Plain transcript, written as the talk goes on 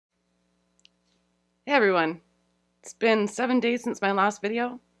Hey everyone, it's been 7 days since my last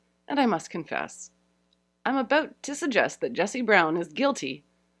video, and I must confess, I'm about to suggest that Jesse Brown is guilty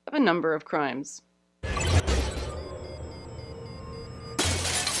of a number of crimes.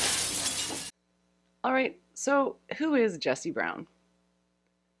 Alright, so who is Jesse Brown?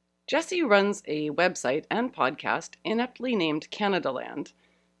 Jesse runs a website and podcast ineptly named Canadaland,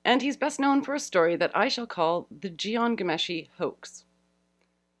 and he's best known for a story that I shall call the Ghomeshi hoax.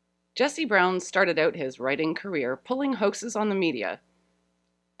 Jesse Brown started out his writing career pulling hoaxes on the media,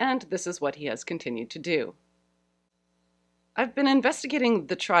 and this is what he has continued to do. I've been investigating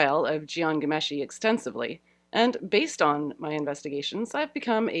the trial of Ghomeshi extensively, and based on my investigations, I've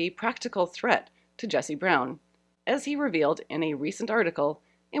become a practical threat to Jesse Brown, as he revealed in a recent article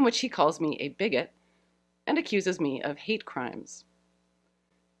in which he calls me a bigot and accuses me of hate crimes.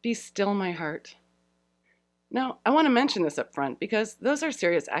 Be still, my heart. Now, I want to mention this up front because those are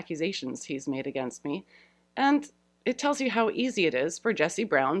serious accusations he's made against me, and it tells you how easy it is for Jesse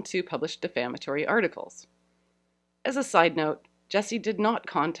Brown to publish defamatory articles. As a side note, Jesse did not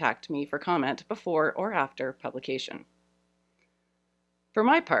contact me for comment before or after publication. For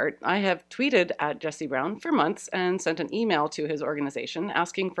my part, I have tweeted at Jesse Brown for months and sent an email to his organization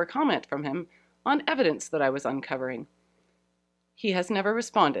asking for comment from him on evidence that I was uncovering. He has never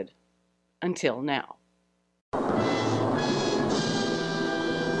responded, until now.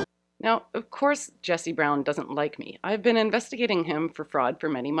 Now, of course, Jesse Brown doesn't like me. I've been investigating him for fraud for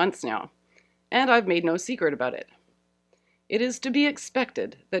many months now, and I've made no secret about it. It is to be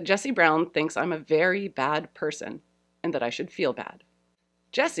expected that Jesse Brown thinks I'm a very bad person and that I should feel bad.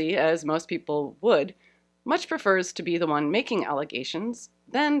 Jesse, as most people would, much prefers to be the one making allegations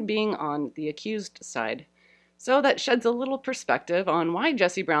than being on the accused side. So that sheds a little perspective on why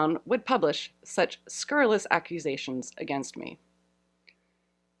Jesse Brown would publish such scurrilous accusations against me.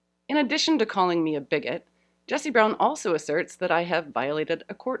 In addition to calling me a bigot, Jesse Brown also asserts that I have violated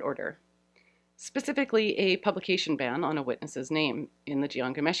a court order, specifically a publication ban on a witness's name in the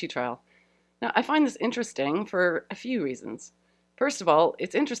Ghomeshi trial. Now, I find this interesting for a few reasons. First of all,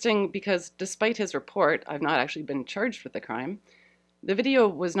 it's interesting because despite his report, I've not actually been charged with the crime. The video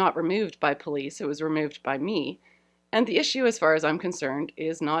was not removed by police, it was removed by me, and the issue, as far as I'm concerned,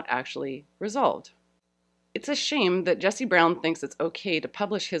 is not actually resolved. It's a shame that Jesse Brown thinks it's okay to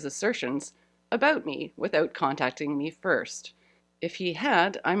publish his assertions about me without contacting me first. If he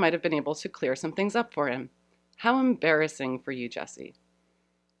had, I might have been able to clear some things up for him. How embarrassing for you, Jesse.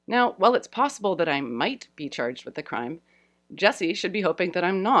 Now, while it's possible that I might be charged with the crime, Jesse should be hoping that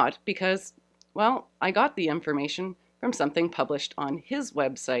I'm not because, well, I got the information from something published on his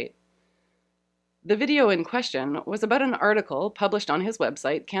website. The video in question was about an article published on his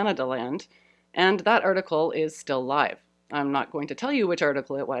website, Canadaland, and that article is still live. I'm not going to tell you which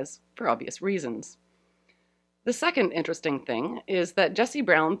article it was, for obvious reasons. The second interesting thing is that Jesse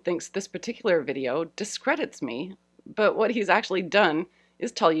Brown thinks this particular video discredits me, but what he's actually done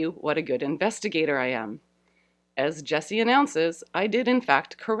is tell you what a good investigator I am. As Jesse announces, I did in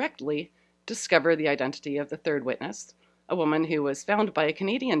fact correctly discover the identity of the third witness, a woman who was found by a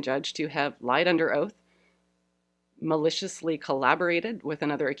Canadian judge to have lied under oath, maliciously collaborated with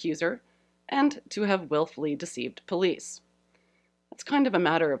another accuser, and to have willfully deceived police. That's kind of a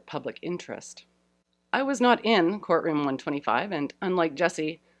matter of public interest. I was not in courtroom 125, and unlike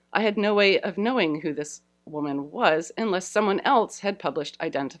Jesse, I had no way of knowing who this woman was unless someone else had published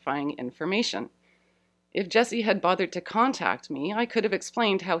identifying information. If Jesse had bothered to contact me, I could have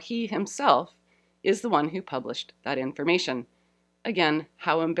explained how he himself is the one who published that information. Again,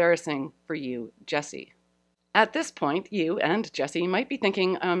 how embarrassing for you, Jesse. At this point, you and Jesse might be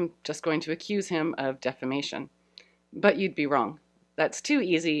thinking I'm just going to accuse him of defamation. But you'd be wrong. That's too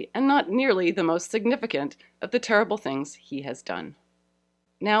easy and not nearly the most significant of the terrible things he has done.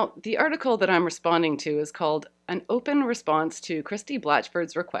 Now, the article that I'm responding to is called An Open Response to Christie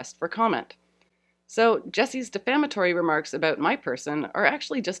Blatchford's Request for Comment. So Jesse's defamatory remarks about my person are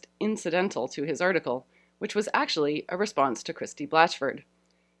actually just incidental to his article, which was actually a response to Christie Blatchford.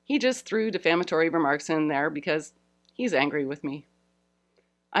 He just threw defamatory remarks in there because he's angry with me.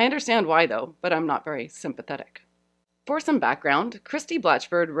 I understand why though, but I'm not very sympathetic. For some background, Christie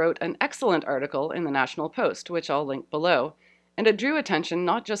Blatchford wrote an excellent article in the National Post, which I'll link below, and it drew attention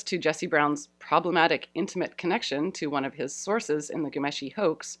not just to Jesse Brown's problematic intimate connection to one of his sources in the Ghomeshi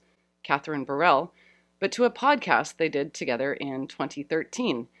hoax, Kathryn Borel, but to a podcast they did together in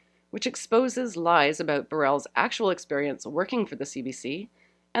 2013, which exposes lies about Borel's actual experience working for the CBC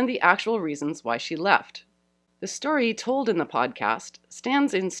and the actual reasons why she left. The story told in the podcast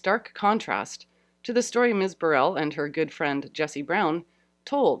stands in stark contrast to the story Ms. Borel and her good friend Jesse Brown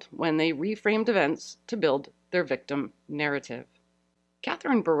told when they reframed events to build their victim narrative.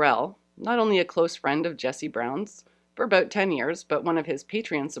 Kathryn Borel, not only a close friend of Jesse Brown's for about 10 years, but one of his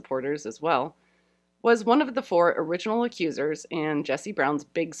Patreon supporters as well, was one of the 4 original accusers in Jesse Brown's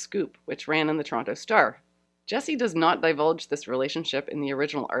Big Scoop, which ran in the Toronto Star. Jesse does not divulge this relationship in the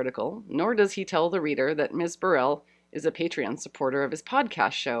original article, nor does he tell the reader that Ms. Borel is a Patreon supporter of his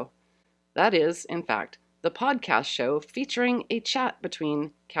podcast show. That is, in fact, the podcast show featuring a chat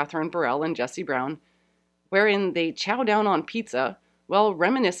between Kathryn Borel and Jesse Brown, wherein they chow down on pizza while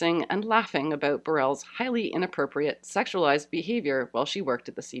reminiscing and laughing about Borel's highly inappropriate sexualized behavior while she worked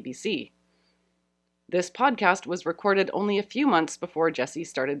at the CBC. This podcast was recorded only a few months before Jesse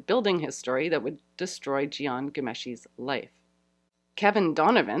started building his story that would destroy Ghomeshi's life. Kevin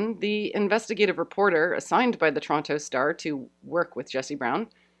Donovan, the investigative reporter assigned by the Toronto Star to work with Jesse Brown,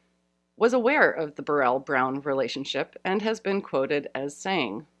 was aware of the Borel-Brown relationship and has been quoted as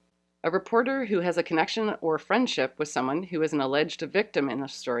saying, "A reporter who has a connection or friendship with someone who is an alleged victim in a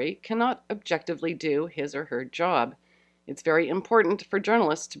story cannot objectively do his or her job. It's very important for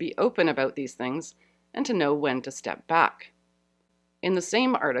journalists to be open about these things and to know when to step back." In the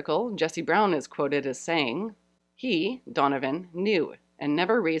same article, Jesse Brown is quoted as saying, he, Donovan, knew and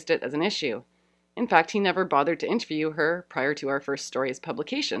never raised it as an issue. In fact, he never bothered to interview her prior to our first story's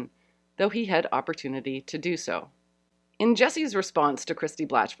publication, though he had opportunity to do so. In Jesse's response to Christie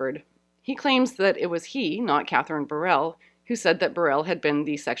Blatchford, he claims that it was he, not Kathryn Borel, who said that Borel had been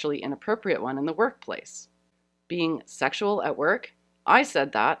the sexually inappropriate one in the workplace. Being sexual at work? I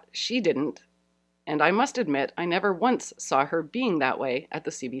said that, she didn't, and I must admit I never once saw her being that way at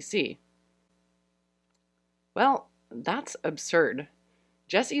the CBC. Well, that's absurd.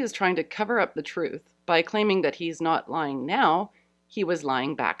 Jesse is trying to cover up the truth by claiming that he's not lying now, he was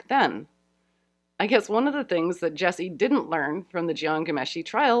lying back then. I guess one of the things that Jesse didn't learn from the Ghomeshi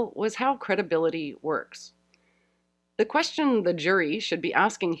trial was how credibility works. The question the jury should be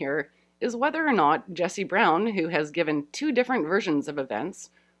asking here is whether or not Jesse Brown, who has given 2 different versions of events,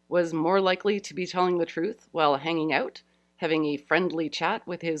 was more likely to be telling the truth while hanging out, having a friendly chat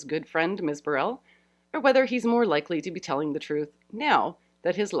with his good friend Ms. Borel, or whether he's more likely to be telling the truth now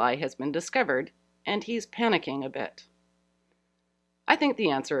that his lie has been discovered and he's panicking a bit. I think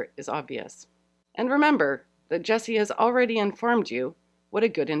the answer is obvious. And remember that Jesse has already informed you what a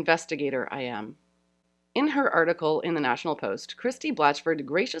good investigator I am. In her article in the National Post, Christie Blatchford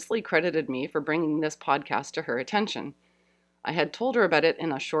graciously credited me for bringing this podcast to her attention. I had told her about it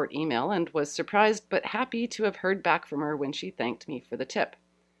in a short email and was surprised but happy to have heard back from her when she thanked me for the tip.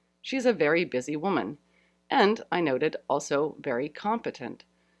 She's a very busy woman, and, I noted, also very competent.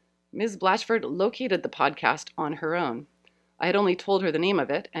 Ms. Blatchford located the podcast on her own. I had only told her the name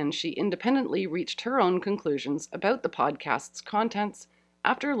of it, and she independently reached her own conclusions about the podcast's contents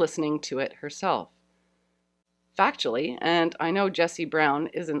after listening to it herself. Factually, and I know Jesse Brown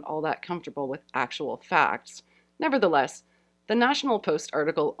isn't all that comfortable with actual facts, nevertheless, the National Post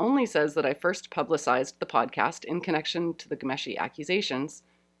article only says that I first publicized the podcast in connection to the Ghomeshi accusations,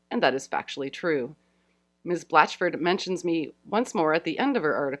 and that is factually true. Ms. Blatchford mentions me once more at the end of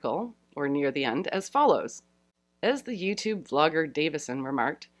her article, or near the end, as follows. As the YouTube vlogger Davison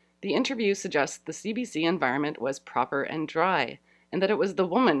remarked, the interview suggests the CBC environment was proper and dry, and that it was the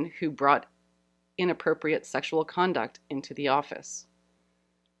woman who brought inappropriate sexual conduct into the office.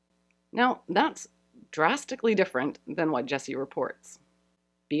 Now, that's drastically different than what Jesse reports.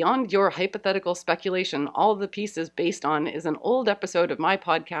 Beyond your hypothetical speculation, all the piece is based on is an old episode of my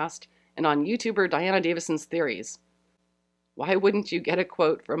podcast and on YouTuber Diana Davison's theories. Why wouldn't you get a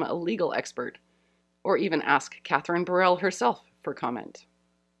quote from a legal expert? Or even ask Kathryn Borel herself for comment?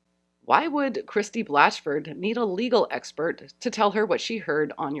 Why would Christie Blatchford need a legal expert to tell her what she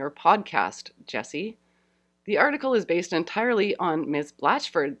heard on your podcast, Jesse? The article is based entirely on Ms.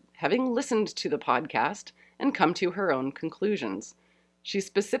 Blatchford having listened to the podcast and come to her own conclusions. She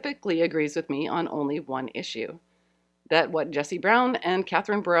specifically agrees with me on only one issue, that what Jesse Brown and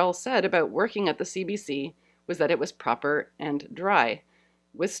Kathryn Borel said about working at the CBC was that it was proper and dry,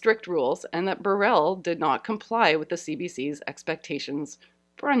 with strict rules, and that Borel did not comply with the CBC's expectations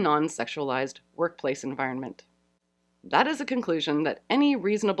for a non-sexualized workplace environment. That is a conclusion that any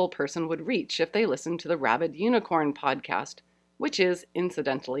reasonable person would reach if they listened to the Rabid Unicorn podcast, which is,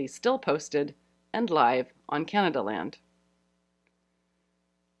 incidentally, still posted and live on Canadaland.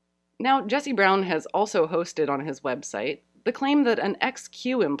 Now, Jesse Brown has also hosted on his website the claim that an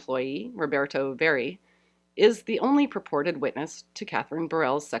ex-Q employee, Roberto Veri, is the only purported witness to Kathryn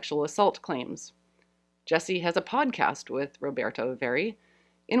Borel's sexual assault claims. Jesse has a podcast with Roberto Veri,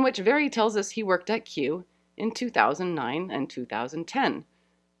 in which Veri tells us he worked at Q in 2009 and 2010,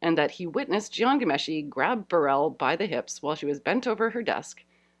 and that he witnessed Ghomeshi grab Borel by the hips while she was bent over her desk,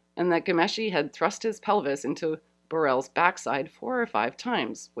 and that Ghomeshi had thrust his pelvis into Borel's backside 4 or 5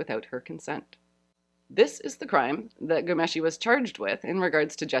 times without her consent. This is the crime that Ghomeshi was charged with in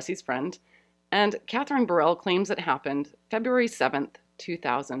regards to Jesse's friend, and Kathryn Borel claims it happened February 7th,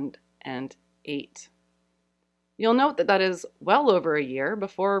 2008. You'll note that that is well over a year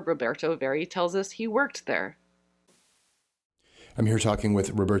before Roberto Veri tells us he worked there. I'm here talking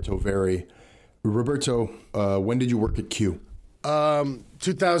with Roberto Veri. Roberto, when did you work at Q?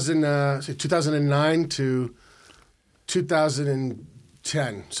 2009 to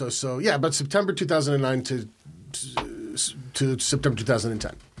 2010. So yeah, but September 2009 to September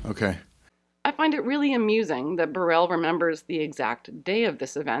 2010. Okay. I find it really amusing that Borel remembers the exact day of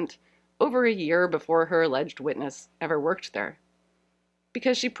this event, over a year before her alleged witness ever worked there.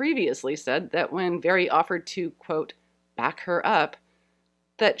 Because she previously said that when Veri offered to, quote, back her up,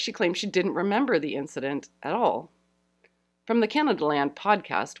 that she claimed she didn't remember the incident at all. From the Canadaland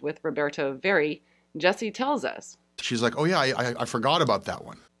podcast with Roberto Veri, Jessie tells us. She's like, oh yeah, I forgot about that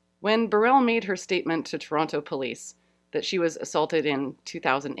one. When Borel made her statement to Toronto police that she was assaulted in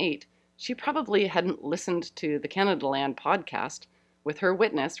 2008, she probably hadn't listened to the Canadaland podcast with her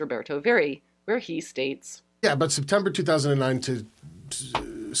witness, Roberto Veri, where he states, yeah, but September 2009 to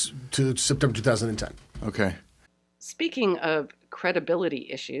September 2010. Okay. Speaking of credibility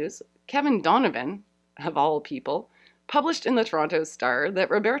issues, Kevin Donovan, of all people, published in the Toronto Star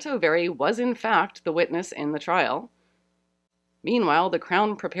that Roberto Veri was in fact the witness in the trial. Meanwhile, the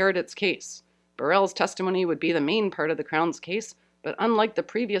Crown prepared its case. Borel's testimony would be the main part of the Crown's case, but unlike the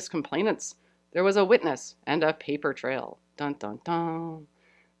previous complainants, there was a witness and a paper trail. Dun dun dun.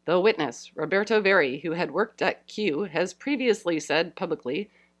 The witness, Roberto Veri, who had worked at Q, has previously said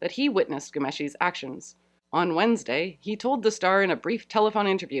publicly that he witnessed Ghomeshi's actions. On Wednesday, he told the Star in a brief telephone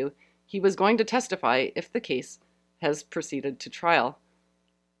interview he was going to testify if the case has proceeded to trial.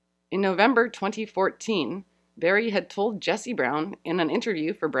 In November 2014, Veri had told Jessie Brown in an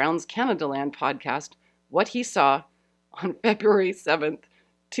interview for Brown's Canadaland podcast what he saw on February 7th,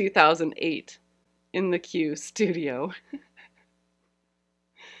 2008, in the Q studio.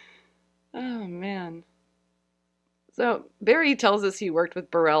 Oh, man. So, Veri tells us he worked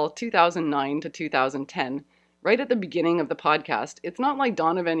with Borel 2009 to 2010. Right at the beginning of the podcast, it's not like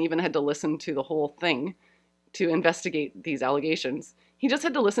Donovan even had to listen to the whole thing to investigate these allegations. He just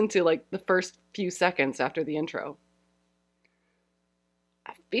had to listen to, like, the first few seconds after the intro.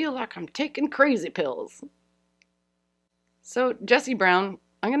 I feel like I'm taking crazy pills. So, Jessie Brown,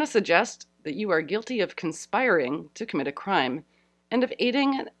 I'm going to suggest that you are guilty of conspiring to commit a crime and of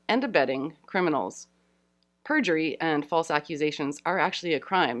aiding and abetting criminals. Perjury and false accusations are actually a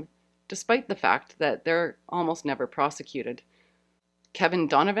crime, despite the fact that they're almost never prosecuted. Kevin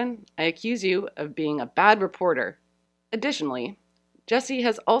Donovan, I accuse you of being a bad reporter. Additionally, Jessie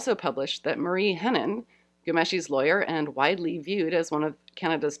has also published that Marie Henein, Ghomeshi's lawyer and widely viewed as one of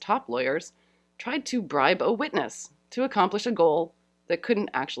Canada's top lawyers, tried to bribe a witness to accomplish a goal that couldn't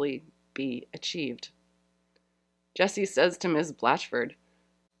actually be achieved. Jessie says to Ms. Blatchford,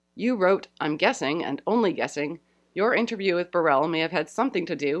 "You wrote, I'm guessing, and only guessing, your interview with Borel may have had something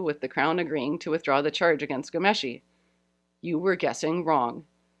to do with the Crown agreeing to withdraw the charge against Ghomeshi. You were guessing wrong.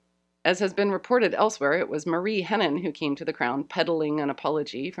 As has been reported elsewhere, it was Marie Henein who came to the Crown peddling an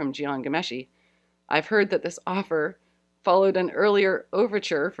apology from Ghomeshi. I've heard that this offer followed an earlier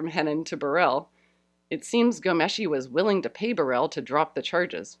overture from Henein to Borel. It seems Ghomeshi was willing to pay Borel to drop the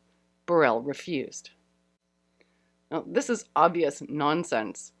charges. Borel refused." Now, this is obvious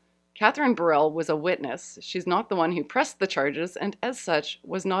nonsense. Kathryn Borel was a witness. She's not the one who pressed the charges, and as such,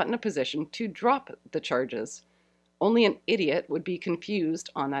 was not in a position to drop the charges. Only an idiot would be confused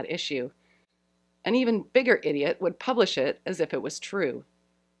on that issue. An even bigger idiot would publish it as if it was true.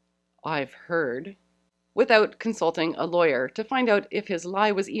 I've heard, without consulting a lawyer to find out if his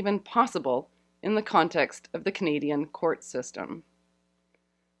lie was even possible in the context of the Canadian court system.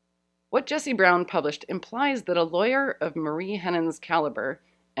 What Jessie Brown published implies that a lawyer of Marie Henein's caliber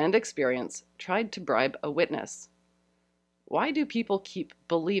and experience tried to bribe a witness. Why do people keep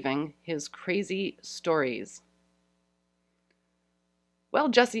believing his crazy stories? While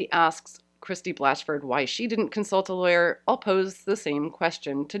Jessie asks Christie Blatchford why she didn't consult a lawyer, I'll pose the same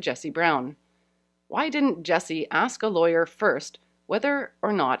question to Jessie Brown. Why didn't Jessie ask a lawyer first whether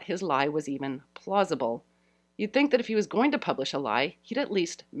or not his lie was even plausible? You'd think that if he was going to publish a lie, he'd at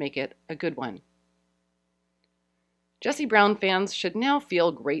least make it a good one. Jessie Brown fans should now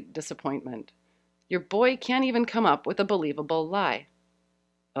feel great disappointment. Your boy can't even come up with a believable lie.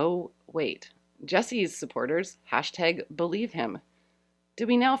 Oh, wait. Jessie's supporters #believe him. Do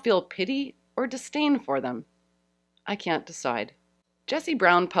we now feel pity or disdain for them? I can't decide. Jesse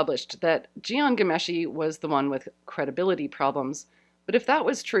Brown published that Ghomeshi was the one with credibility problems, but if that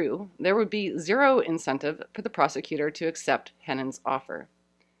was true, there would be zero incentive for the prosecutor to accept Hennon's offer.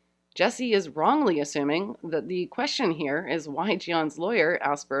 Jesse is wrongly assuming that the question here is why Gion's lawyer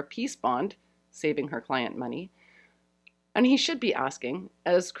asked for a peace bond, saving her client money, and he should be asking,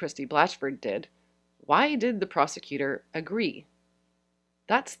 as Christie Blatchford did, why did the prosecutor agree?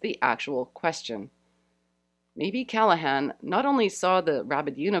 That's the actual question. Maybe Callahan not only saw the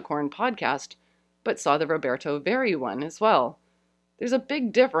Rabid Unicorn podcast, but saw the Roberto Veri one as well. There's a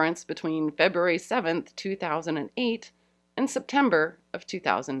big difference between February 7th, 2008 and September of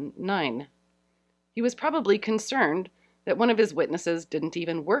 2009. He was probably concerned that one of his witnesses didn't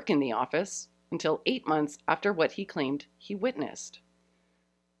even work in the office until 8 months after what he claimed he witnessed.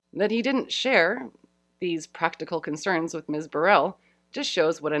 That he didn't share these practical concerns with Ms. Borel just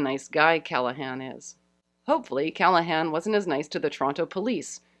shows what a nice guy Callahan is. Hopefully, Callahan wasn't as nice to the Toronto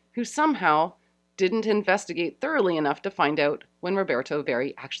police, who somehow didn't investigate thoroughly enough to find out when Roberto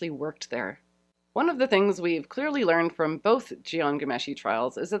Veri actually worked there. One of the things we've clearly learned from both Ghomeshi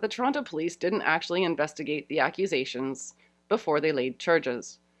trials is that the Toronto police didn't actually investigate the accusations before they laid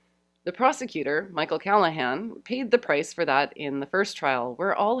charges. The prosecutor, Michael Callahan, paid the price for that in the first trial,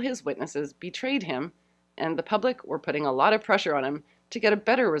 where all his witnesses betrayed him, and the public were putting a lot of pressure on him to get a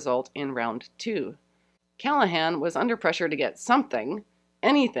better result in round 2. Callahan was under pressure to get something,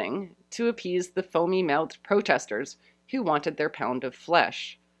 anything, to appease the foamy-mouthed protesters who wanted their pound of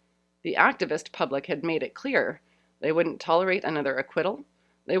flesh. The activist public had made it clear they wouldn't tolerate another acquittal,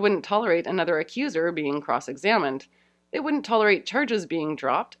 they wouldn't tolerate another accuser being cross-examined, they wouldn't tolerate charges being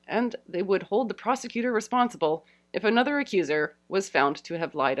dropped, and they would hold the prosecutor responsible if another accuser was found to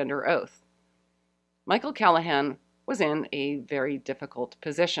have lied under oath. Michael Callahan was in a very difficult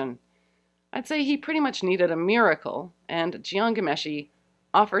position. I'd say he pretty much needed a miracle, and Ghomeshi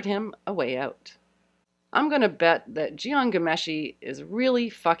offered him a way out. I'm going to bet that Ghomeshi is really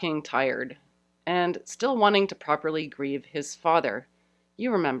fucking tired and still wanting to properly grieve his father.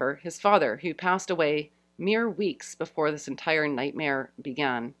 You remember, his father, who passed away mere weeks before this entire nightmare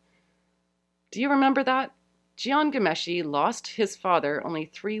began. Do you remember that? Ghomeshi lost his father only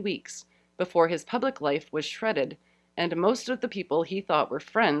 3 weeks before his public life was shredded, and most of the people he thought were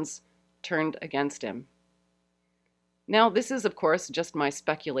friends turned against him. Now, this is, of course, just my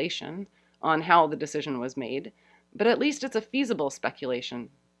speculation on how the decision was made, but at least it's a feasible speculation,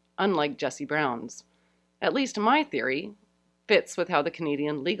 unlike Jesse Brown's. At least my theory fits with how the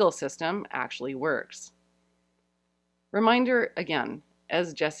Canadian legal system actually works. Reminder again,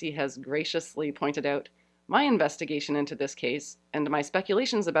 as Jesse has graciously pointed out, my investigation into this case and my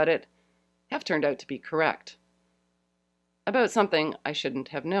speculations about it have turned out to be correct. About something I shouldn't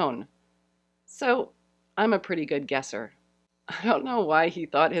have known. So, I'm a pretty good guesser. I don't know why he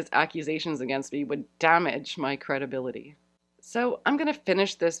thought his accusations against me would damage my credibility. So I'm going to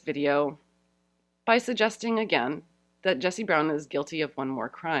finish this video by suggesting again that Jesse Brown is guilty of one more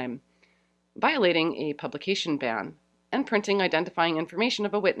crime, violating a publication ban and printing identifying information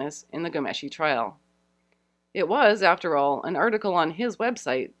of a witness in the Ghomeshi trial. It was, after all, an article on his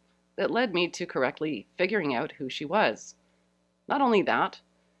website that led me to correctly figuring out who she was. Not only that,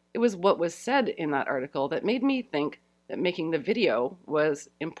 it was what was said in that article that made me think that making the video was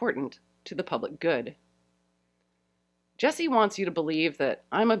important to the public good. Jesse wants you to believe that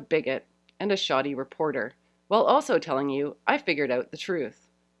I'm a bigot and a shoddy reporter, while also telling you I figured out the truth.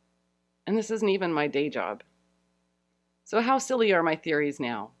 And this isn't even my day job. So how silly are my theories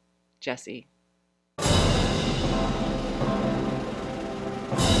now, Jesse?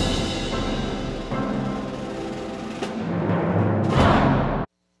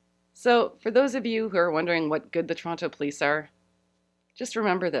 So, for those of you who are wondering what good the Toronto police are, just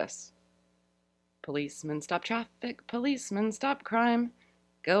remember this. Policemen stop traffic, policemen stop crime.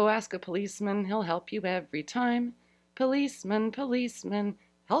 Go ask a policeman, he'll help you every time. Policeman, policeman,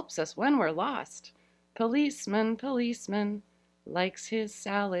 helps us when we're lost. Policeman, policeman, likes his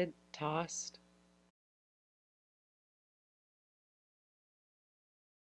salad tossed.